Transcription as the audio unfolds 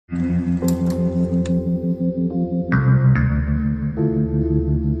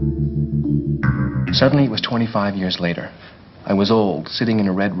Suddenly, it was 25 years later. I was old, sitting in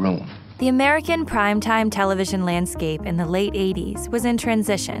a red room. The American primetime television landscape in the late 80s was in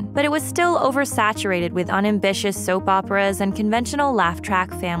transition, but it was still oversaturated with unambitious soap operas and conventional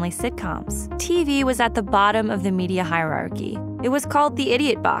laugh-track family sitcoms. TV was at the bottom of the media hierarchy. It was called the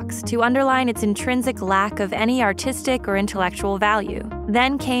idiot box to underline its intrinsic lack of any artistic or intellectual value.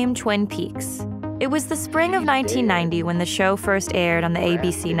 Then came Twin Peaks. It was the spring of 1990 when the show first aired on the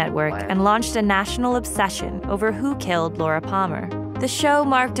ABC network and launched a national obsession over who killed Laura Palmer. The show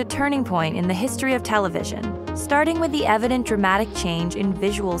marked a turning point in the history of television, starting with the evident dramatic change in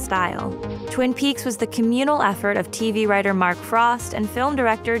visual style. Twin Peaks was the communal effort of TV writer Mark Frost and film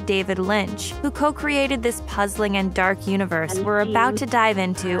director David Lynch, who co-created this puzzling and dark universe we're about to dive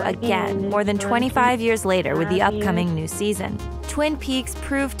into again more than 25 years later with the upcoming new season. Twin Peaks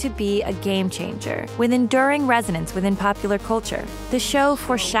proved to be a game changer, with enduring resonance within popular culture. The show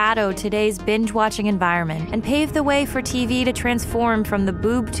foreshadowed today's binge-watching environment and paved the way for TV to transform from the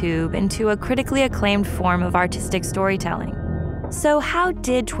boob tube into a critically acclaimed form of artistic storytelling. So how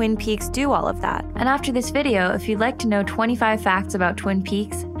did Twin Peaks do all of that? And after this video, if you'd like to know 25 facts about Twin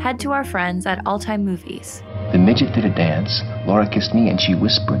Peaks, head to our friends at All Time Movies. The midget did a dance. Laura kissed me and she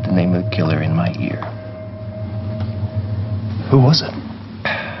whispered the name of the killer in my ear. Who was it?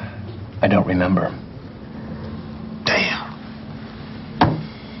 I don't remember. Damn.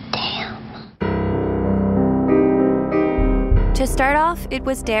 To start off, it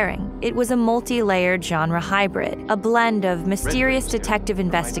was daring. It was a multi-layered genre hybrid, a blend of mysterious detective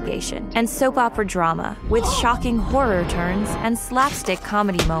investigation and soap opera drama, with shocking horror turns and slapstick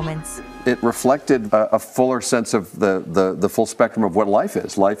comedy moments. It reflected a fuller sense of the full spectrum of what life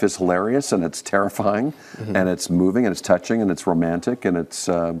is. Life is hilarious, and it's terrifying, and it's moving, and it's touching, and it's romantic, and it's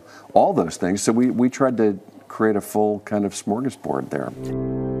all those things. So we tried to create a full kind of smorgasbord there.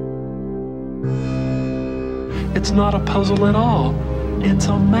 It's not a puzzle at all. It's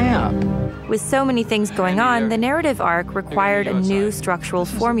a map. With so many things going on, the narrative arc required a new structural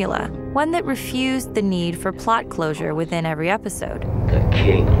formula, one that refused the need for plot closure within every episode. The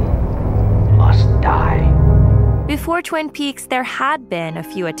king must die. Before Twin Peaks, there had been a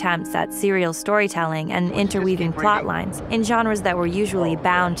few attempts at serial storytelling and interweaving plot lines in genres that were usually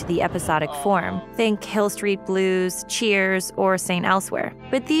bound to the episodic form. Think Hill Street Blues, Cheers, or St. Elsewhere.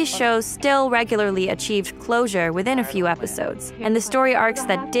 But these shows still regularly achieved closure within a few episodes, and the story arcs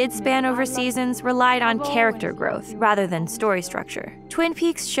that did span over seasons relied on character growth rather than story structure. Twin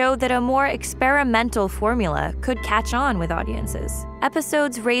Peaks showed that a more experimental formula could catch on with audiences.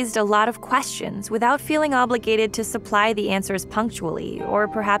 Episodes raised a lot of questions without feeling obligated to supply the answers punctually or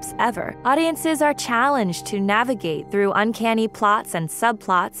perhaps ever. Audiences are challenged to navigate through uncanny plots and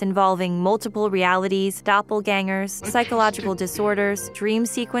subplots involving multiple realities, doppelgangers, psychological disorders, dream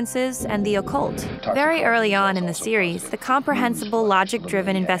sequences, and the occult. Very early on in the series, the comprehensible,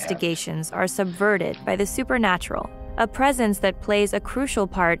 logic-driven investigations are subverted by the supernatural, a presence that plays a crucial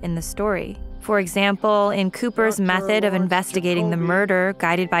part in the story. For example, in Cooper's method of investigating the murder,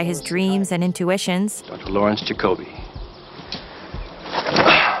 guided by his dreams and intuitions. Dr. Lawrence Jacoby.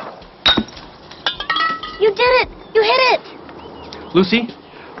 You did it! You hit it! Lucy,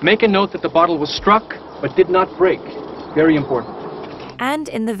 make a note that the bottle was struck but did not break. Very important. And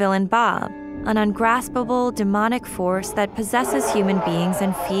in the villain Bob, an ungraspable, demonic force that possesses human beings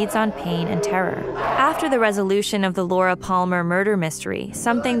and feeds on pain and terror. After the resolution of the Laura Palmer murder mystery,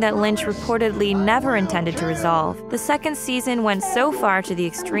 something that Lynch reportedly never intended to resolve, the second season went so far to the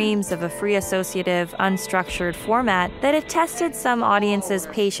extremes of a free associative, unstructured format that it tested some audiences'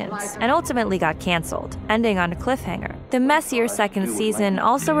 patience and ultimately got canceled, ending on a cliffhanger. The messier second season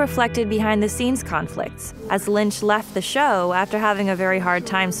also reflected behind-the-scenes conflicts, as Lynch left the show after having a very hard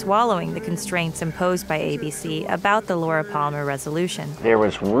time swallowing the constraints imposed by ABC about the Laura Palmer resolution. There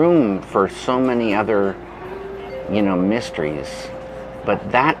was room for so many other, mysteries,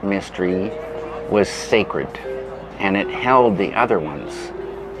 but that mystery was sacred, and it held the other ones.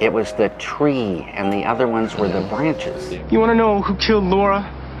 It was the tree, and the other ones were the branches. You want to know who killed Laura?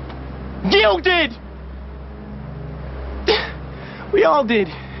 Gil did! We all did.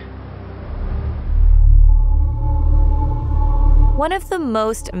 One of the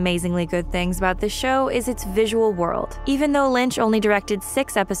most amazingly good things about this show is its visual world. Even though Lynch only directed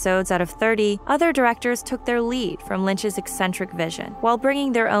 6 episodes out of 30, other directors took their lead from Lynch's eccentric vision, while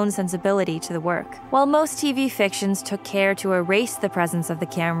bringing their own sensibility to the work. While most TV fictions took care to erase the presence of the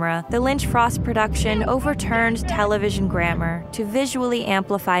camera, the Lynch-Frost production overturned television grammar to visually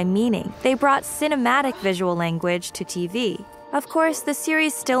amplify meaning. They brought cinematic visual language to TV. Of course, the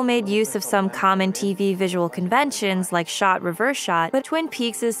series still made use of some common TV visual conventions like shot reverse shot, but Twin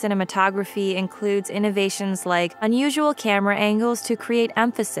Peaks' cinematography includes innovations like unusual camera angles to create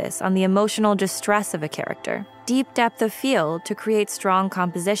emphasis on the emotional distress of a character, deep depth of field to create strong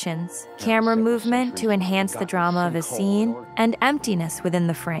compositions, camera movement to enhance the drama of a scene, and emptiness within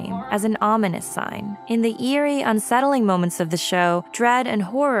the frame as an ominous sign. In the eerie, unsettling moments of the show, dread and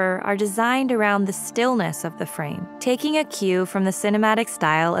horror are designed around the stillness of the frame, taking a cue from the cinematic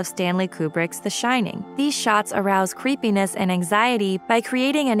style of Stanley Kubrick's The Shining. These shots arouse creepiness and anxiety by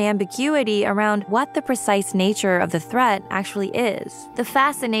creating an ambiguity around what the precise nature of the threat actually is. The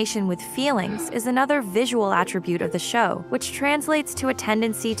fascination with feelings is another visual attribute of the show, which translates to a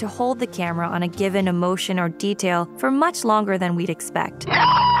tendency to hold the camera on a given emotion or detail for much longer than we'd expect.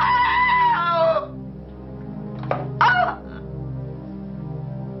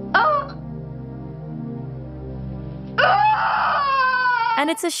 And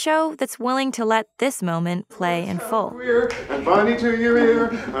it's a show that's willing to let this moment play in full. And funny to your ear,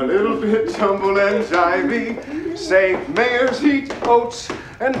 a little bit tumble and jivey. Say, mares eat oats,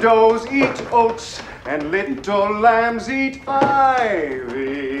 and does eat oats, and little lambs eat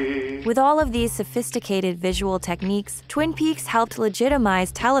ivy. With all of these sophisticated visual techniques, Twin Peaks helped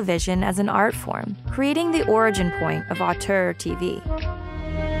legitimize television as an art form, creating the origin point of auteur TV.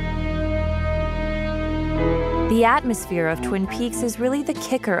 The atmosphere of Twin Peaks is really the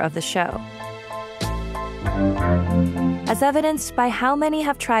kicker of the show, as evidenced by how many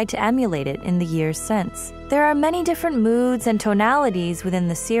have tried to emulate it in the years since. There are many different moods and tonalities within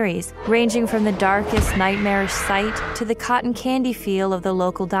the series, ranging from the darkest, nightmarish sight to the cotton candy feel of the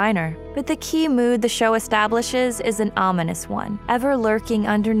local diner. But the key mood the show establishes is an ominous one, ever lurking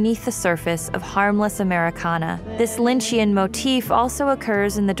underneath the surface of harmless Americana. This Lynchian motif also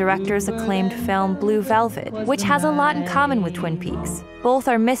occurs in the director's acclaimed film Blue Velvet, which has a lot in common with Twin Peaks. Both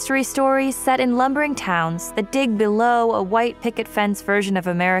are mystery stories set in lumbering towns that dig below a white picket fence version of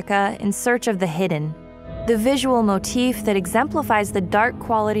America in search of the hidden. The visual motif that exemplifies the dark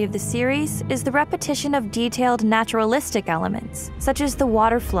quality of the series is the repetition of detailed naturalistic elements, such as the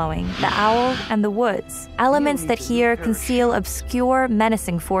water flowing, the owl, and the woods, elements that here conceal obscure,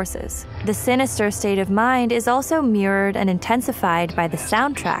 menacing forces. The sinister state of mind is also mirrored and intensified by the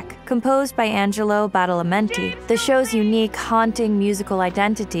soundtrack, composed by Angelo Badalamenti. The show's unique, haunting musical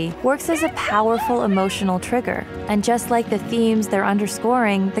identity works as a powerful emotional trigger, and just like the themes they're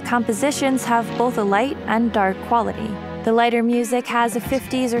underscoring, the compositions have both a light and dark quality. The lighter music has a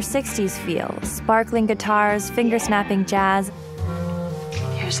 50s or 60s feel, sparkling guitars, finger-snapping jazz,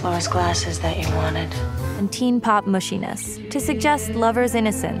 here's Laura's glasses that you wanted, and teen pop mushiness, to suggest lovers'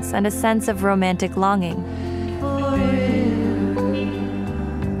 innocence and a sense of romantic longing.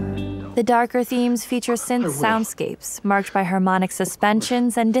 The darker themes feature synth soundscapes, marked by harmonic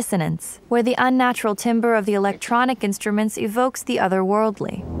suspensions and dissonance, where the unnatural timbre of the electronic instruments evokes the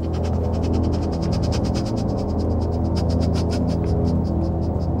otherworldly.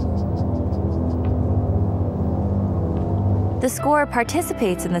 The score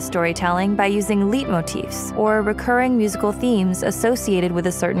participates in the storytelling by using leitmotifs, or recurring musical themes associated with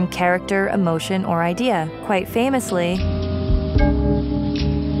a certain character, emotion, or idea. Quite famously,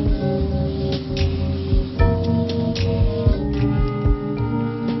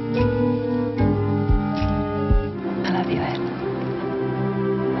 I love you, Ed.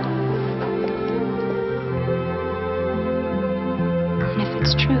 And if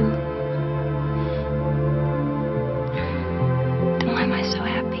it's true, then why am I so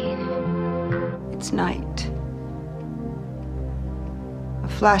happy? It's night. A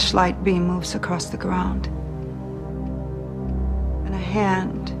flashlight beam moves across the ground. And a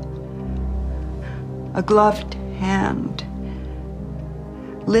hand, a gloved hand,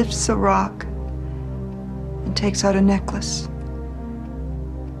 lifts a rock and takes out a necklace,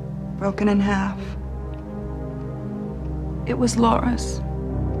 broken in half. It was Laura's.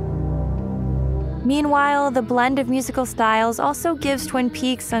 Meanwhile, the blend of musical styles also gives Twin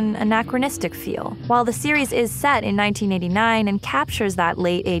Peaks an anachronistic feel. While the series is set in 1989 and captures that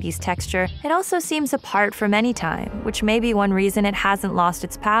late 80s texture, it also seems apart from any time, which may be one reason it hasn't lost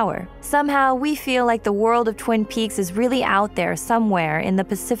its power. Somehow, we feel like the world of Twin Peaks is really out there somewhere in the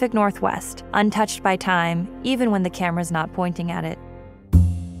Pacific Northwest, untouched by time, even when the camera's not pointing at it.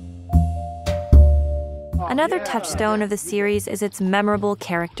 Another touchstone of the series is its memorable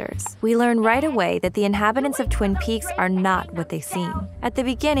characters. We learn right away that the inhabitants of Twin Peaks are not what they seem. At the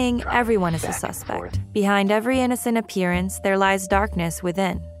beginning, everyone is a suspect. Behind every innocent appearance, there lies darkness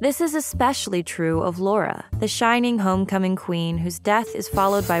within. This is especially true of Laura, the shining homecoming queen whose death is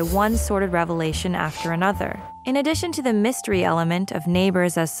followed by one sordid revelation after another. In addition to the mystery element of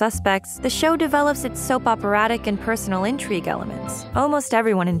neighbors as suspects, the show develops its soap operatic and personal intrigue elements. Almost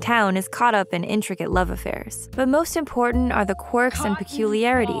everyone in town is caught up in intricate love affairs. But most important are the quirks and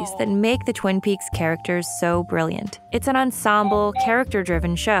peculiarities that make the Twin Peaks characters so brilliant. It's an ensemble,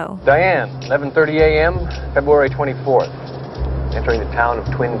 character-driven show. Diane, 11:30 a.m., February 24th. Entering the town of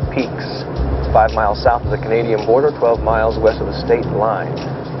Twin Peaks, 5 miles south of the Canadian border, 12 miles west of the state line.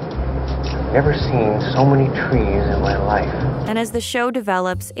 Never seen so many trees in my life. And as the show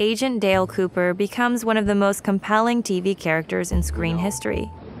develops, Agent Dale Cooper becomes one of the most compelling TV characters in screen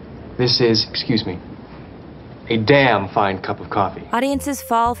history. This is, excuse me, a damn fine cup of coffee. Audiences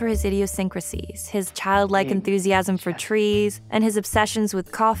fall for his idiosyncrasies, his childlike enthusiasm for trees, and his obsessions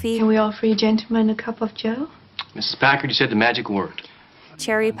with coffee. Can we offer you gentlemen a cup of joe? Mrs. Packard, you said the magic word.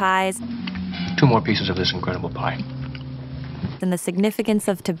 Cherry pies. 2 more pieces of this incredible pie. And the significance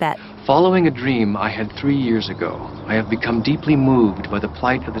of Tibet. Following a dream I had 3 years ago, I have become deeply moved by the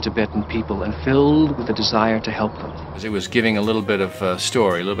plight of the Tibetan people and filled with a desire to help them. It was giving a little bit of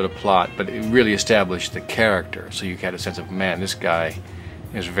story, a little bit of plot, but it really established the character, so you had a sense of, man, this guy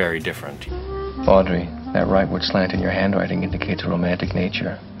is very different. Audrey, that rightward slant in your handwriting indicates a romantic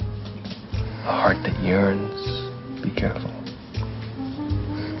nature. A heart that yearns. Be careful.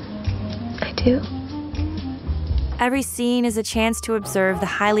 I do. Every scene is a chance to observe the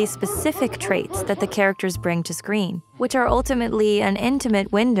highly specific traits that the characters bring to screen, which are ultimately an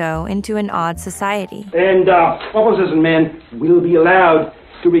intimate window into an odd society. And officers and men will be allowed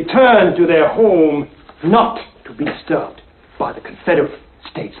to return to their home, not to be disturbed by the Confederate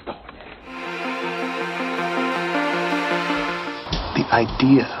States Authority. The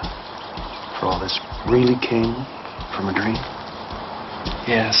idea for all this really came from a dream?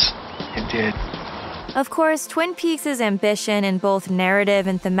 Yes, it did. Of course, Twin Peaks' ambition in both narrative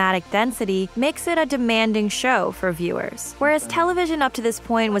and thematic density makes it a demanding show for viewers, whereas television up to this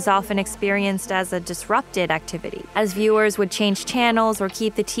point was often experienced as a disrupted activity, as viewers would change channels or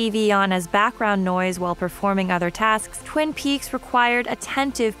keep the TV on as background noise while performing other tasks. Twin Peaks required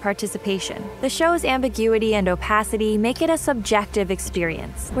attentive participation. The show's ambiguity and opacity make it a subjective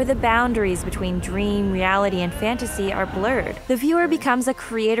experience, where the boundaries between dream, reality, and fantasy are blurred. The viewer becomes a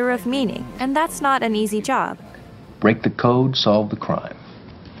creator of meaning, and that's not an easy job. Break the code, solve the crime.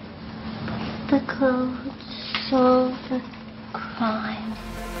 The code, solve the crime.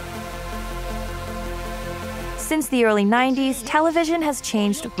 Since the early 90s, television has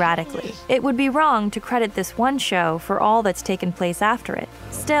changed radically. It would be wrong to credit this one show for all that's taken place after it.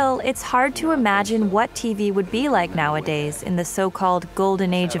 Still, it's hard to imagine what TV would be like nowadays in the so-called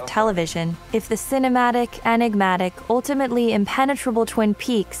golden age of television if the cinematic, enigmatic, ultimately impenetrable Twin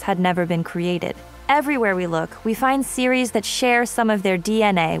Peaks had never been created. Everywhere we look, we find series that share some of their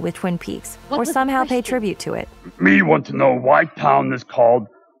DNA with Twin Peaks, or somehow pay tribute to it. Me want to know why town is called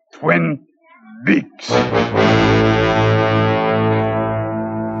Twin Peaks.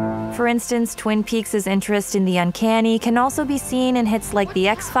 For instance, Twin Peaks' interest in the uncanny can also be seen in hits like The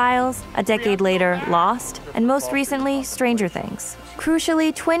X-Files, a decade later, Lost, and most recently, Stranger Things.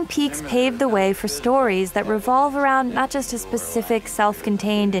 Crucially, Twin Peaks paved the way for stories that revolve around not just a specific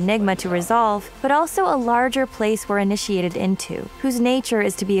self-contained enigma to resolve, but also a larger place we're initiated into, whose nature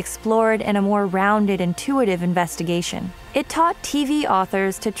is to be explored in a more rounded, intuitive investigation. It taught TV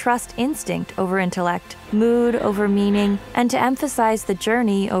authors to trust instinct over intellect, mood over meaning, and to emphasize the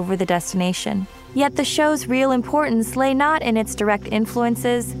journey over the destination. Yet the show's real importance lay not in its direct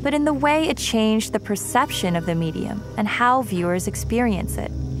influences, but in the way it changed the perception of the medium and how viewers experience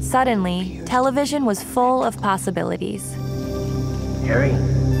it. Suddenly, television was full of possibilities. Harry,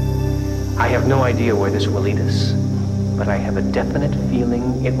 I have no idea where this will lead us, but I have a definite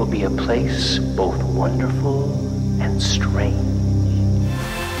feeling it will be a place both wonderful and strange.